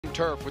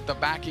turf with the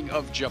backing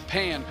of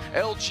Japan.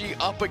 LG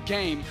up a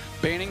game,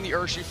 banning the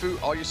Urshifu,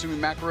 Oyasumi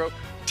Makuro,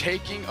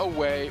 taking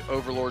away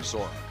Overlord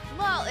Zoroark.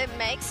 Well, it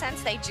makes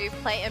sense. They do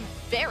play a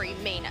very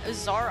mean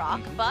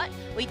Zoroark, but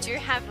we do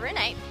have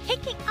Rene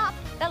picking up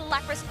the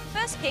Lapras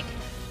first pick.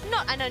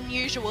 Not an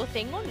unusual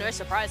thing, or no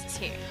surprises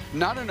here.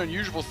 Not an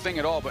unusual thing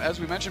at all, but as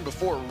we mentioned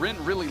before, Rin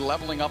really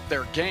leveling up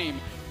their game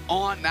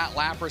on that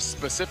Lapras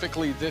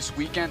specifically this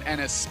weekend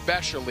and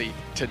especially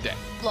today.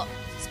 Look,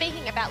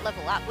 speaking about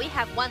level up, we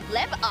have one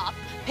level up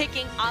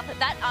picking up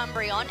that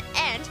Umbreon,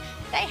 and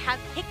they have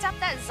picked up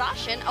that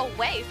Zacian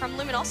away from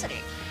Luminosity.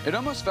 It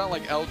almost felt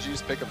like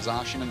LG's pick of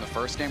Zacian in the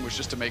first game was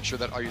just to make sure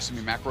that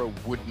Oyasumi Makuro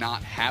would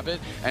not have it.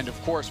 And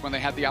of course, when they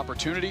had the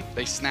opportunity,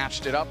 they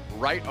snatched it up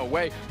right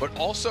away. But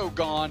also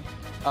gone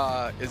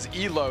is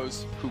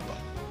Elo's Hoopa.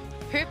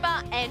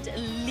 Hoopa and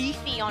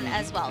Leafeon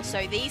as well.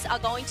 So these are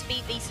going to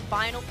be these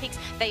final picks.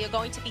 They are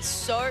going to be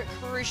so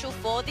crucial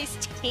for this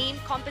team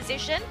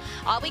composition.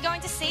 Are we going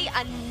to see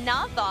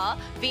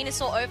another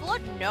Venusaur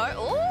Overlord? No.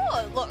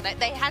 Oh, look,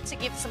 they had to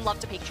give some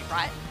love to Pikachu,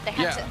 right? They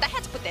had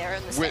to put there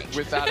on the stage.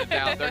 Without a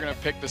doubt, they're going to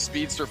pick the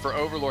Speedster for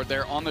Overlord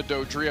there on the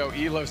Dodrio.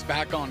 Elo's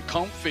back on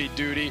comfy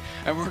duty,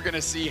 and we're going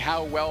to see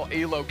how well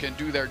Elo can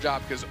do their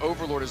job because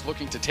Overlord is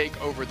looking to take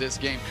over this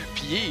game.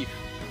 PE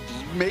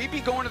maybe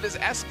going to this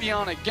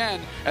Espeon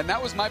again, and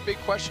that was my big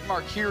question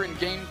mark here in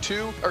game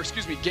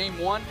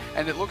one,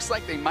 and it looks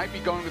like they might be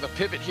going with a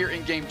pivot here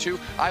in game 2.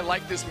 I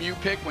like this Mew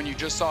pick when you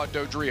just saw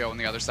Dodrio on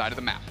the other side of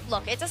the map.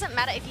 Look, it doesn't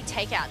matter if you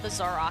take out the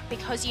Zoroark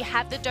because you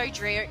have the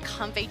Dodrio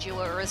Comfy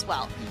Duo as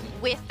well.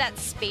 With that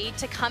speed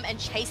to come and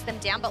chase them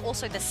down, but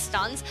also the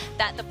stuns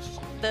that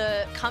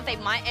the Comfy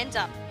might end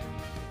up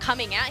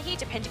coming out here,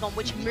 depending on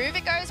which move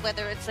it goes,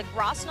 whether it's the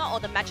Grass Knot or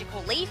the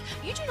Magical Leaf.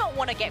 You do not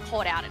want to get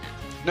caught out in it.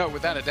 No,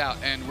 without a doubt.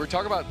 And we're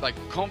talking about, like,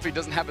 Comfy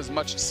doesn't have as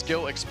much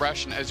skill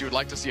expression as you would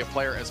like to see a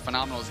player as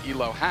phenomenal as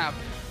Elo have.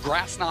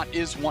 Grass Knot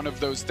is one of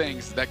those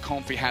things that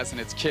Comfy has in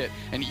its kit.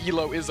 And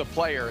Elo is a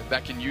player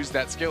that can use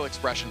that skill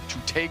expression to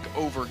take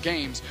over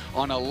games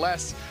on a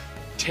less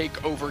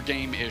takeover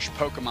game-ish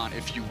Pokemon,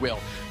 if you will.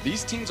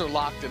 These teams are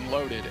locked and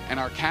loaded, and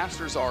our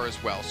casters are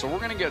as well. So we're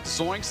going to get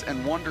Zoinks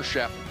and Wonder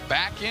Chef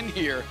back in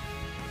here.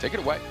 Take it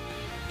away.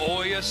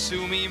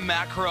 Oyasumi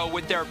Makuro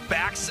with their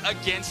backs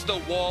against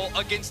the wall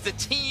against a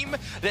team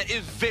that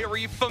is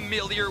very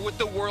familiar with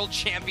the World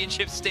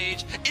Championship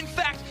stage. In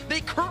fact,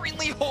 they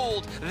currently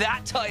hold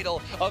that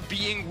title of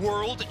being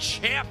world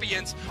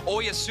champions.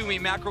 Oyasumi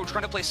Makuro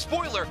trying to play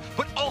spoiler,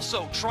 but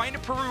also trying to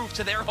prove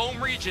to their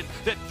home region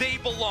that they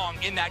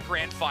belong in that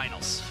grand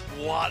finals.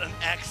 What an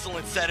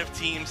excellent set of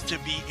teams to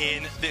be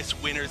in this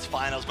winners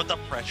finals, but the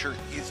pressure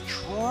is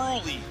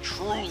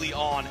truly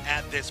on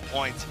at this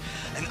point.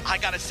 And I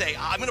gotta say,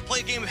 I'm gonna play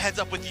a game of heads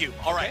up with you.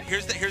 All right,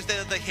 here's the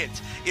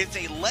hint. It's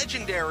a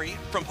legendary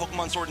from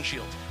Pokemon Sword and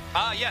Shield.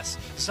 Yes,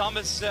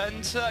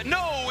 Zamazenta.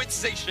 No,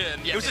 it's Zacian.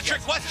 Yes, it was a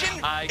trick question.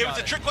 It was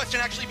a trick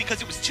question, actually,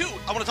 because it was two.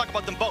 I want to talk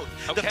about them both.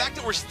 Okay. The fact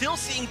that we're still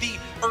seeing the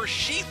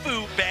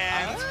Urshifu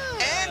band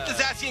and the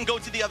Zacian go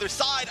to the other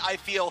side, I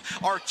feel,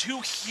 are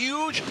two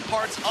huge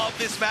parts of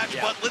this match.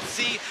 But let's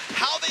see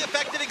how they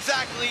affect it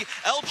exactly.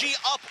 LG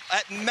up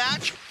at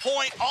match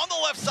point on the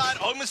left side.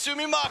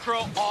 Oyasumi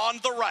Makuro on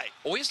the right.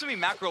 Oyasumi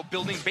Makuro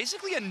building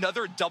basically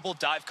another double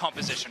dive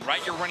composition,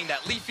 right? You're running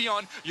that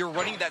Leafeon, you're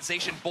running that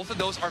Zacian. Both of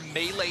those are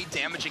melee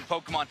damaging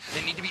Pokemon.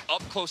 They need to be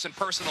up close and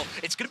personal.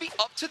 It's going to be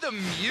up to the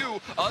Mew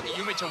of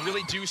Yume to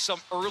really do some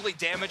early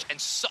damage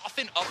and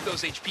soften up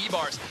those HP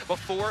bars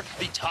before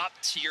the top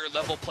tier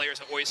level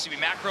players at Oyasumi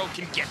Makuro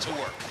can get to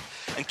work.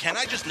 And can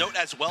I just note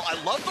as well, I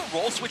love the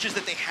role switches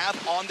that they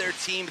have on their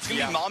team. It's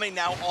going to be Mame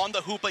now on the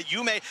Hoopa.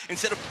 Yume,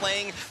 instead of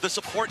playing the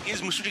support, is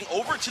switching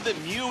over to the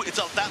Mew. It's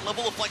that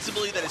level of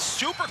flexibility that is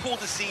super cool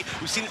to see.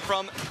 We've seen it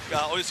from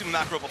Oyasumi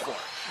Makuro before.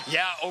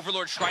 Yeah,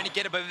 Overlord trying to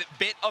get a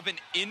bit of an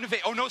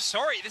invade. Oh, no,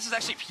 sorry. This is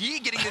actually P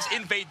getting this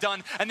invade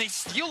done, and they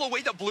steal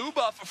away the blue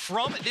buff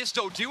from this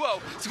Doduo.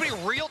 It's going to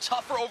be real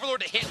tough for Overlord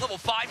to hit level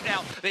 5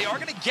 now. They are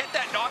going to get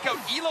that knockout.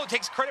 Elo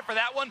takes credit for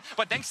that one,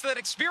 but thanks to that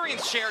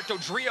experience share,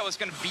 Dodrio is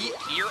going to be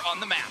here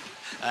on the map.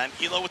 And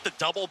Elo with the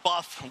double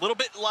buff, a little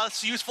bit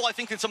less useful, I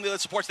think, than some of the other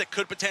supports that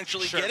could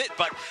potentially get it,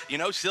 but, you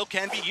know, still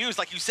can be used.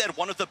 Like you said,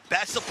 one of the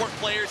best support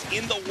players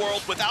in the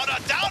world, without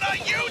a doubt, a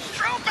huge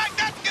throwback.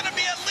 That's going to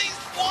be at least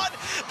one.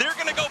 They're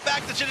going to go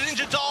back to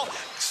Ninja Doll.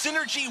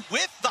 Synergy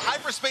with the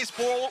hyperspace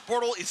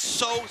portal is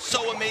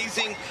so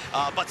amazing,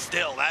 but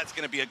still, that's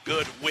going to be a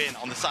good win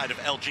on the side of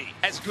LG.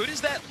 As good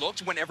as that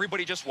looked when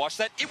everybody just watched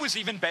that, it was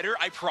even better,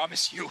 I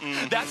promise you.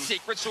 That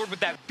Sacred Sword with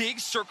that big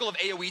circle of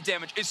AoE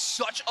damage is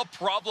such a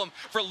problem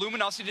for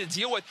Luminosity to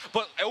deal with,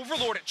 but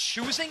Overlord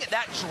choosing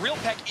that Drill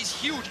Peck is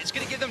huge. It's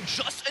going to give them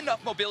just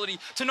enough mobility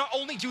to not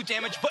only do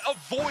damage, but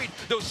avoid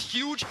those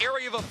huge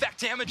area of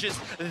effect damages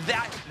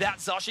that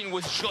Zacian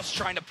was just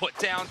trying to put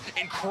down.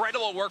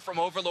 Incredible work from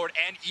Overlord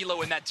and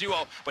Elo in that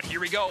duo. But here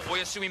we go,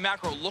 Oyasumi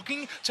Makuro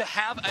looking to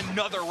have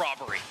another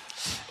robbery.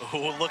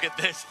 Oh, look at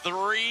this.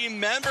 3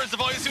 members of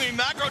Oyasumi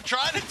Makuro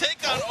trying to take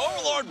on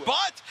Overlord,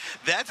 but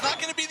that's not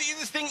going to be the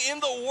easiest thing in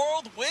the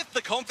world with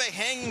the Comfey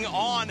hanging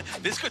on.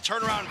 This could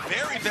turn around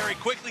very, very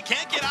quickly.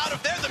 Can't get out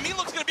of there. The mean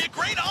look's going to be a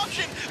great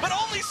option, but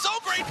only so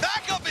great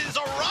backup is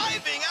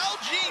arriving.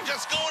 LG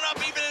just going up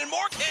even in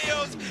more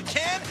KOs.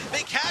 Can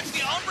they catch the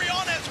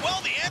Umbreon as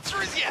well? The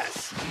answer is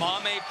yes.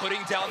 Mame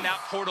putting down that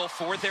portal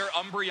for their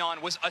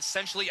Umbreon was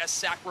essentially a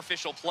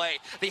sacrificial play.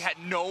 They had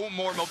no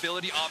more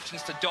mobility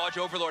options to dodge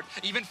Overlord.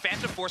 Even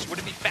Phantom Force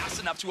wouldn't be fast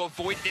enough to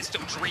avoid this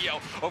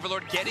trio.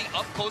 Overlord getting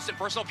up close and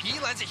personal. P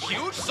lands a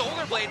huge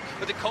Solar Blade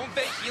with the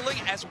Comfey healing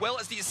as well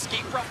as the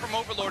escape route from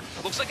Overlord.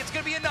 Looks like it's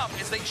going to be enough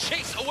as they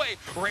chase away.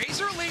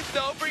 Razor Leaf,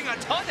 though, bringing a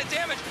ton of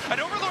damage. And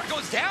Overlord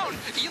goes down.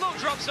 Elo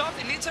drops off.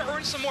 They need to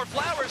earn some more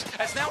flowers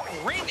as now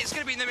Rin is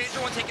going to be the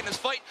major one taking this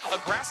fight. A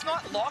Grass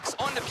Knot locks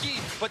onto P,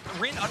 but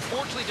Rin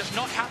unfortunately does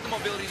not have the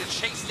mobility to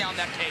chase down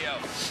that KO.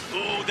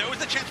 Ooh, there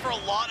was a chance for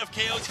a lot of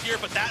KOs here,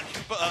 but that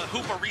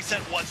Hoopa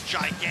reset was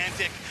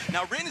gigantic.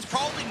 Now, Rin is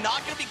probably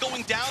not going to be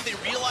going down. They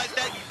realize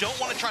that you don't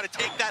want to try to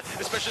take that,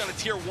 especially on a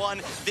tier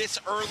 1 this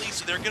early,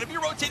 so they're going to be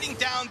rotating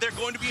down. They're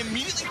going to be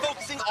immediately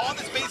focusing on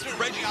this basement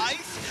Reggie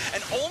Ice,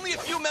 and only a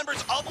few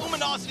members of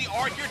Luminosity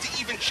are here to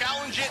even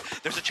challenge it.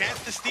 There's a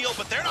chance to steal,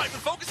 but they're not even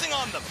focusing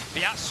on them.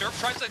 Yeah, Surf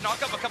tries to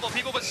knock up a couple of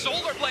people, but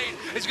Solar Blade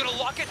is going to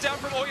lock it down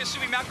from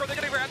Oyasumi Makuro. They're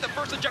going to grab the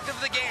first objective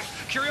of the game.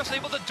 Curious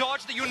able to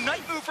dodge the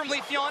Unite move from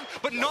Leafeon,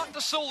 but not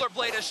the Solar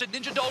Blade as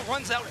Ninja Doll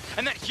runs out,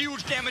 and that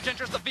huge damage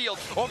enters the field.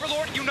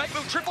 Overlord, Unite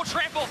move, triple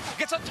trample,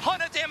 gets a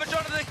ton of damage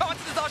onto the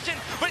Constitution,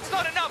 but it's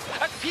not enough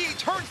as P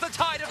turns the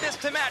tide of this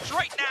to match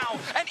right now,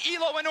 and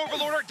Elo and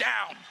Overlord are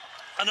down.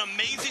 An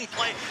amazing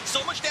play.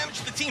 So much damage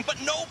to the team, but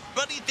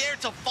nobody there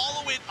to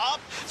follow it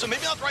up. So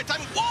maybe not the right time.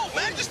 Whoa,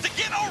 manages to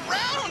get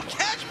around.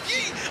 Catch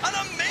P. An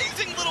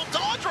amazing little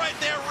dodge right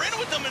there. Rin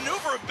with the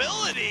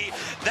maneuverability.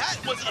 That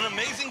was an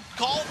amazing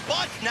call,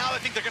 but now I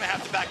think they're going to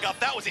have to back up.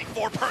 That was a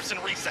 4-person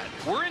reset.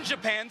 We're in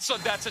Japan, so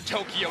that's a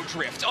Tokyo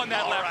drift on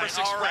that Lapras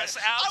Express.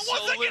 Right. I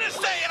wasn't going to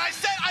say it.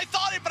 I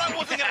thought it, but I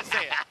wasn't going to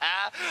say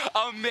it.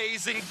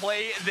 Amazing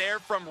play there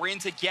from Rin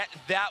to get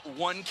that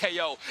 1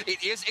 KO.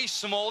 It is a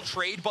small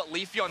trade, but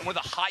Leafeon, one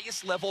of the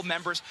highest level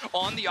members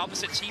on the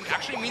opposite team,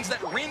 actually means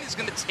that Rin is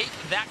going to take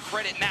that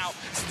credit now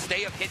since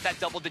they have hit that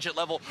double-digit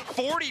level.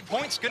 40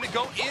 points going to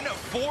go in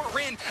for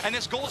Rin, and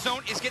this goal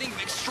zone is getting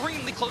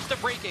extremely close to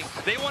breaking.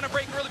 They want to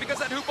break early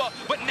because of that Hoopa,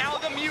 but now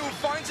the Mew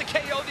finds a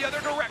KO the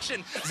other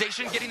direction.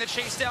 Zacian getting the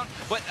chase down,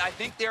 but I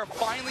think they're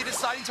finally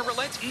deciding to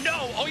relent.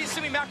 No,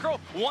 Oyasumi Makuro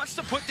wants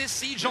to put this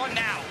siege on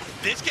now.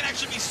 This can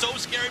actually be so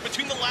scary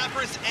between the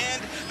Lapras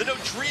and the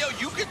Dodrio.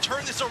 You could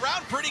turn this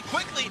around pretty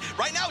quickly.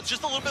 Right now, it's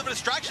just a little bit of a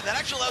distraction. That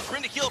actually allows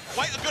Rin to heal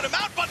quite a good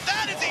amount, but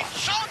that is a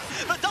chunk!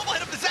 The double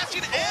hit of the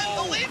Zacian and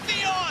the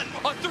Leafeon!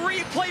 A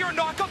 3-player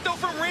knockup, though,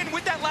 from Rin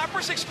with that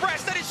Lapras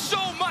Express. That is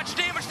so much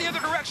damage the other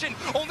direction.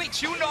 Only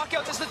 2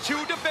 knockouts as the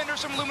 2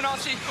 defenders from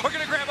Luminosity are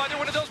going to grab either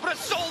one of those, but a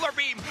Solar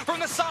Beam from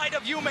the side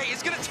of Yume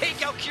is going to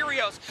take out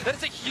Curios. That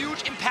is a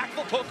huge,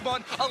 impactful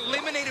Pokemon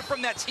eliminated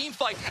from that team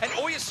fight, and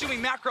Oyasumi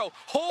Makuro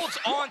holds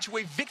on to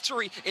a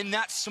victory in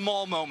that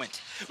small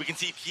moment. We can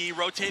see P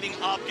rotating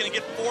up, going to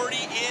get 40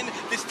 in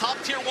this top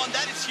tier 1.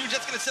 That is huge.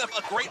 That's going to set up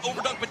a great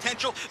overdunk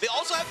potential. They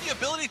also have the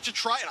ability to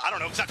try, and I don't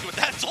know exactly what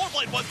that Solar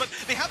Blade was, but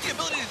they have the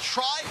ability to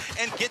try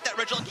and get that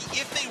Regieleki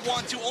if they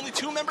want to. Only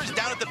 2 members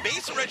down at the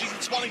base, and Reggie's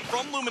spawning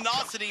from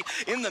Luminosity.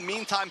 In the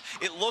meantime,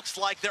 it looks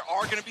like there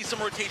are going to be some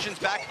rotations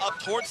back up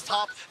towards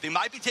top. They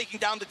might be taking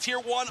down the tier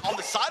 1 on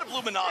the side of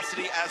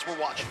Luminosity as we're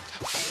watching.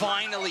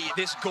 Finally,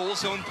 this goal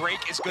zone break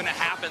is going to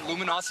happen.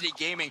 Luminosity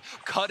Gaming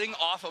cutting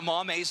off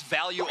Mame's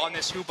value on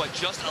this Hoopa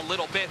just a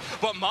little bit,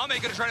 but Mame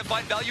going to try to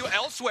find value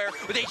elsewhere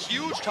with a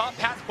huge top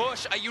path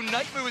push. A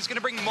Unite move is going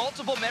to bring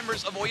multiple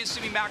members of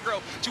Oyasumi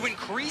Makuro to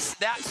increase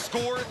that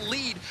score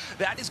lead.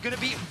 That is going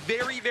to be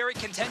very, very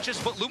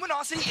contentious, but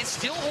Luminosity is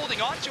still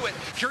holding on to it.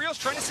 Curios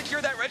trying to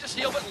secure that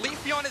Registeel, but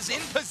Leafeon is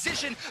in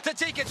position to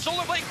take it.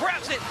 Solar Blade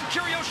grabs it.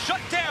 Curios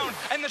shut down,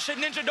 and the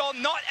Ninja Doll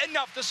not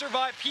enough to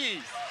survive P.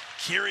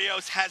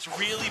 Curios has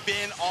really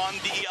been on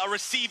the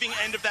receiving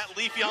end of that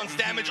Leafeon's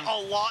damage a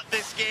lot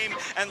this game,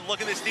 and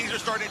look at this, things are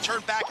starting to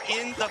turn back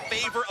in the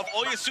favor of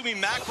Oyasumi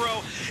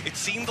Makuro. It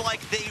seemed like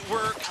they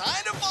were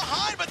kind of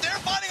behind, but they're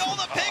finding all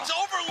the picks,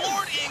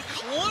 Overlord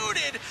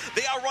included.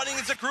 They are running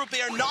as a group,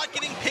 they are not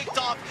getting picked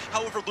off.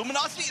 However,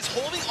 Luminosity is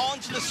holding on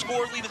to the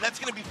score lead, and that's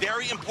going to be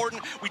very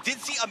important. We did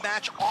see a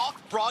match off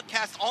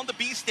broadcast on the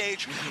B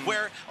stage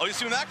where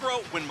Oyasumi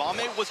Makuro, when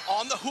Mame was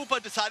on the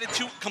Hoopa, decided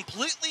to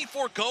completely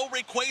forego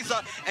Rayquaza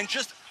and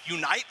just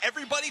unite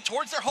everybody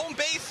towards their home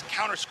base,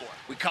 counter score.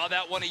 We call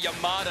that one a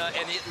Yamada,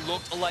 and it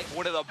looked like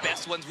one of the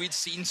best ones we'd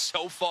seen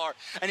so far.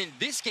 And in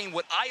this game,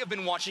 what I have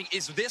been watching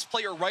is this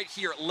player right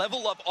here,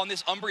 Level Up on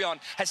this Umbreon,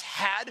 has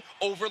had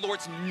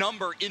Overlord's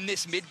number in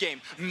this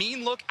mid-game.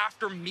 Mean look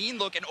after mean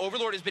look, and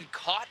Overlord has been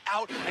caught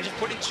out and just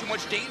put in too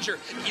much danger.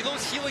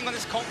 Elo's healing on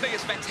this Comfey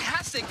is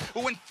fantastic,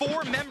 but when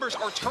 4 members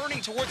are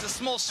turning towards a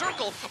small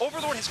circle,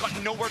 Overlord has got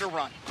nowhere to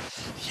run.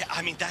 Yeah,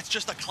 I mean, that's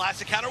just a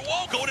classic counter.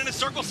 Whoa, going in a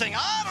circle saying,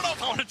 I don't know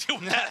if I want want to do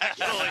with that,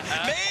 actually.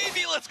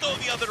 Maybe let's go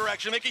the other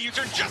direction, make a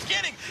U-turn. Just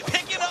kidding.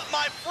 Picking up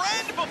my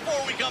friend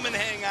before we come and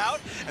hang out.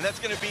 And that's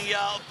going to be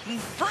a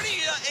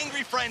pretty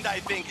angry friend, I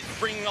think,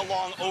 bringing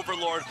along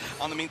Overlord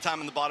on the meantime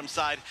on the bottom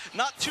side.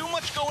 Not too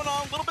much going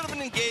on, a little bit of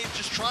an engage,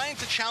 just trying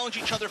to challenge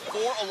each other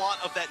for a lot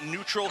of that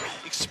neutral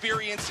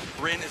experience.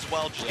 Rin as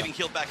well, just getting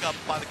healed back up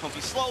by the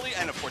Comfy slowly,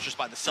 and of course just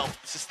by the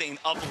self-sustain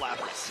of the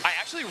Lapras. I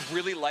actually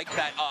really like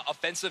that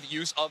offensive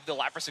use of the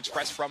Lapras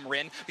Express from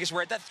Rin, because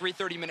we're at that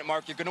 330-minute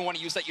mark. You're going to want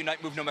to use that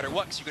Unite move no matter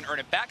what, because you can earn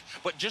it back.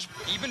 But just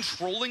even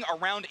trolling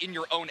around in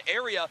your own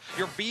area,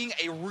 you're being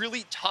a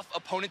really tough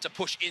opponent to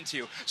push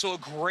into. So a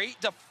great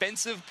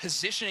defensive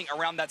positioning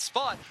around that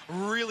spot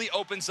really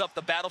opens up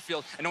the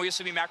battlefield, and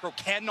Oyasumi Makuro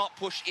cannot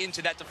push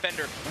into that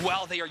defender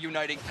while they are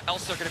uniting,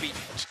 else they're going to be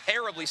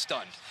terribly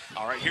stunned.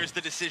 All right, here's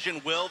the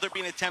decision. Will there be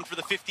an attempt for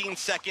the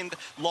 15-second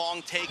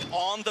long take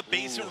on the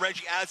basement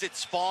Reggie as it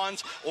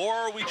spawns, or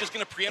are we just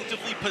going to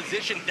preemptively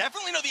position?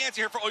 Definitely know the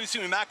answer here for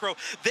Oyasumi Makuro.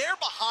 They're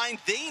behind,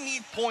 they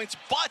need points,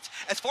 but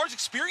as far as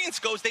experience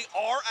goes, they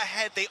are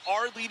ahead, they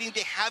are leading,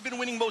 they have been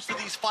winning most of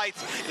these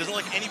fights. It doesn't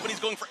look like anybody's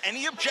going for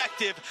any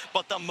objective,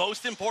 but the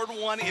most important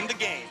one in the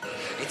game.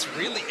 It's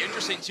really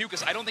interesting, too,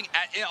 because I don't think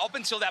up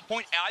until that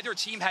point, either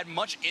team had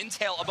much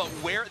intel about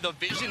where the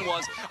vision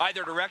was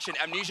either direction.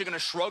 Amnesia going to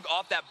shrug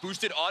off that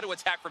boosted auto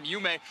attack from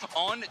Yume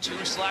on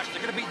to Slash.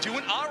 They're going to be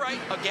doing all right,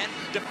 again,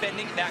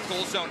 defending that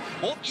goal zone.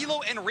 Both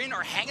Elo and Rin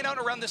are hanging out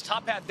around this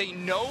top path. They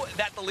know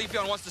that the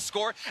Leafeon wants to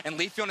score, and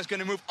Leafeon is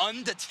going to move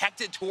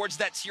undetected towards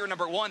that tier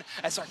number 1,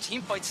 as our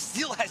team fight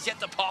still has yet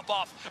to pop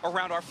off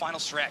around our final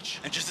stretch.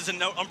 And just as a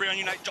note, Umbreon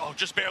Unite,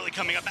 just barely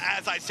coming up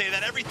as I say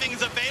that. Everything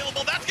is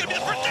available. That's going to be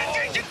the first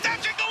engage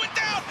going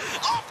down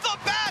off the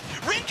bat.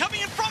 Rin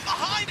coming in from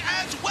behind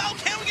as well.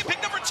 Can we get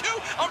pick number 2?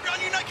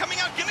 Umbreon Unite coming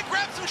out, gonna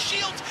grab some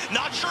shields.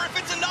 Not sure if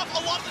it's enough.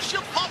 A lot of the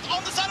shields popped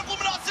on the side of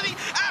Luminosity.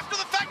 After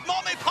the fact,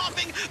 Mame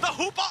popping the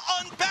Hoopa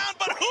unbound,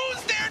 but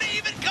who's there to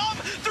even come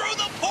through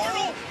the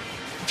portal?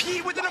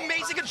 P with an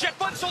amazing eject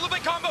button solo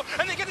blade combo,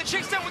 and they get the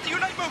chase down with the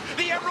Unite move.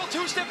 The Emerald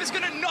two-step is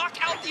going to knock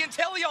out the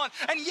Inteleon.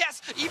 And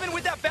yes, even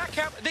with that back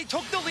cap, they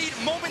took the lead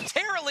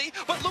momentarily,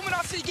 but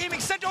Luminosity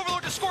Gaming sent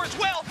Overlord to score as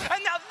well,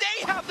 and now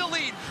they have the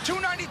lead.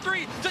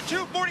 293 to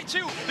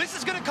 242. This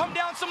is going to come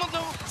down some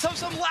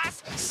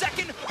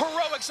last-second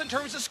heroics in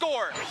terms of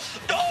score.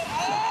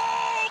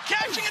 Oh,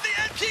 catching at the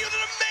NP with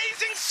an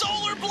amazing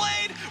solar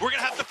blade. We're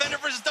going to have defender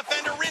versus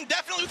defender. Rin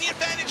definitely with the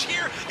advantage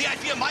here. The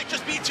idea might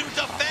just be to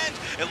defend.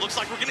 It looks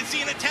like we're going to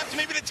see an attempt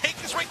maybe to take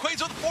this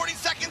Rayquaza with 40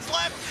 seconds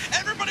left.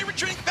 Everybody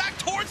retreating back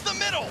towards the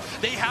middle.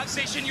 They have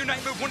Station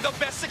Unite move, one of the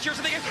best secures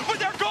in the game, but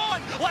they're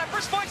gone.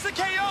 Lapras finds the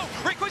KO.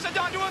 Rayquaza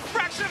down to a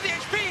fraction of the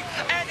HP,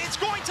 and it's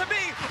going to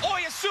be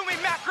Oyasumi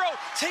Makuro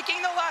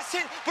taking the last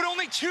hit, but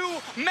only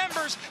 2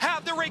 members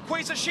have the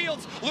Rayquaza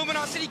shields.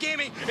 Luminosity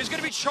Gaming is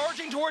going to be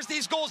charging towards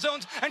these goal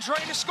zones and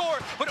trying to score,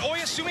 but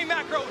Oyasumi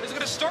Makuro is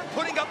going to start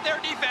putting up their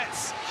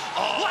defense.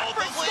 Oh,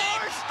 Lapras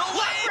scores!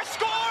 Lapras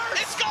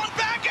scores! It's gone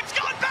back! It's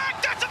gone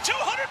back! That's a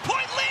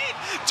 200-point lead!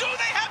 Do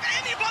they have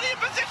anybody in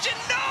position?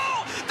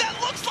 No! That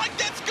looks like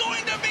that's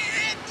going to be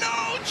it!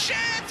 No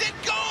chance! It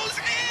goes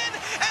in!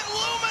 And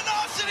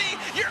Luminosity,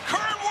 your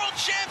current world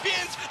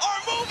champions,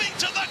 are moving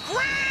to the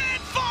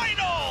grand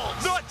finals!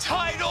 The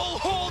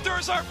title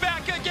holders are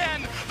back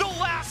again! The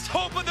last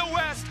hope of the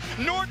West!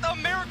 North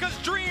America's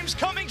dreams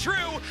coming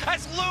true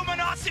as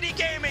Luminosity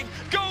Gaming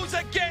goes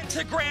again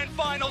to grand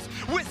finals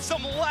with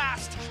some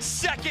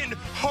last-second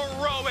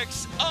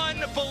heroics.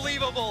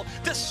 Unbelievable.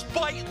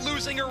 Despite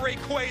losing a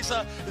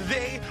Rayquaza,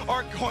 they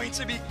are going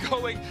to be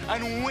going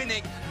and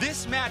winning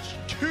this match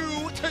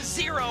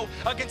 2-0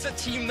 against a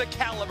team the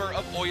caliber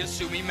of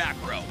Oyasumi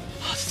Makuro.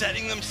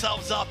 Setting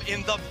themselves up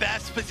in the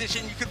best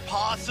position you could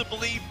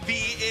possibly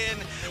be in.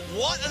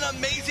 What an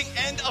amazing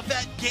end of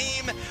that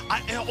game.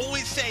 I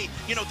always say,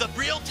 you know, the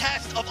real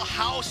test of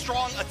how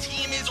strong a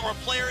team is or a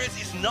player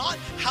is not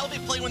how they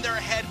play when they're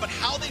ahead, but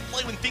how they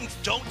play when things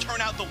don't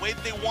turn out the way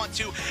that they want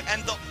to.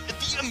 And the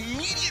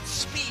immediate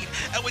speed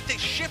at which they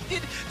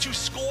shifted to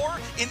score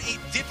in a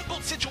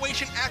difficult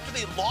situation after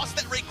they lost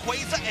that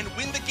Rayquaza and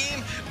win the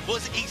game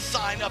was a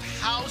sign of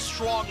how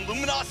strong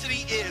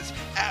Luminosity is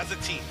as a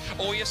team.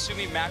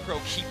 Oyasumi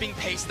Makuro keeping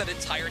pace that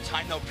entire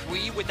time, though.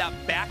 Pui with that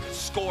back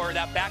score,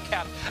 that back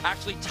cap,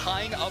 actually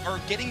tying up or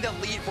getting the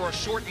lead for a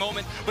short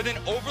moment, but then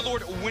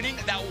Overlord winning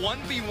that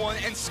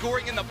 1v1 and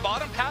scoring in the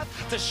bottom path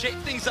to shake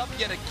things up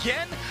yet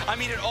again. I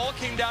mean, it all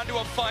came down to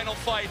a final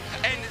fight,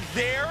 and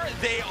there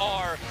they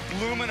are,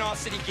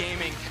 Luminosity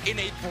Gaming in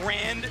a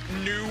brand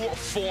new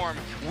form.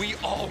 We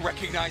all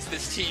recognize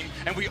this team,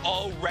 and we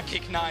all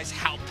recognize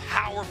how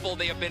powerful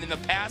they have been in the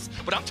past,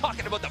 but I'm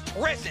talking about the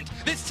present.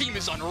 This team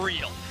is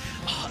unreal.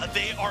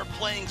 They are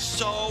playing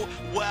so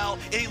well.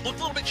 It looked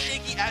a little bit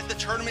shaky as the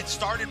tournament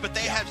started, but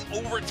they have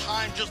over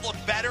time just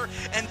looked better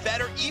and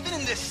better. Even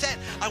in this set,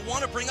 I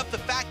want to bring up the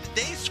fact that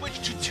they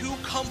switched to 2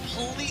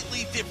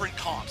 completely different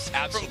comps.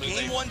 Absolutely. From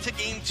game 1 to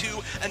game 2,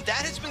 and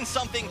that has been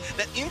something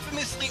that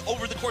infamously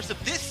over the course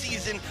of this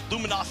season,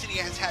 Luminosity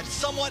has had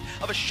somewhat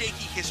of a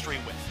shaky history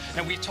with.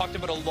 And we've talked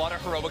about a lot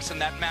of heroics in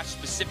that match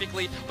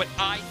specifically, but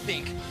I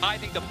think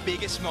the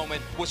biggest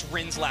moment was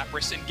Rin's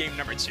Lapras in game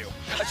number 2.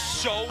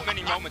 So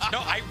many moments. No,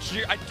 I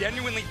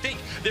genuinely think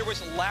there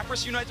was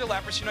Lapras Unite to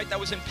Lapras Unite that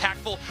was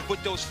impactful,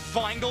 but those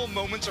final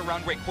moments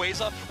around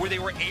Rayquaza where they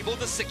were able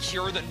to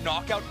secure the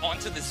knockout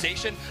onto the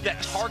Zacian,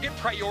 that target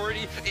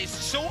priority is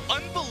so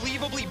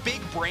unbelievably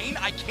big brain,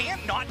 I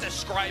can't not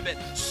describe it.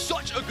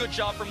 Such a good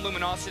job from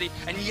Luminosity,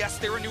 and yes,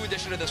 they're a new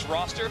addition to this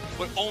roster,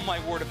 but oh my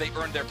word, have they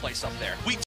earned their place up there.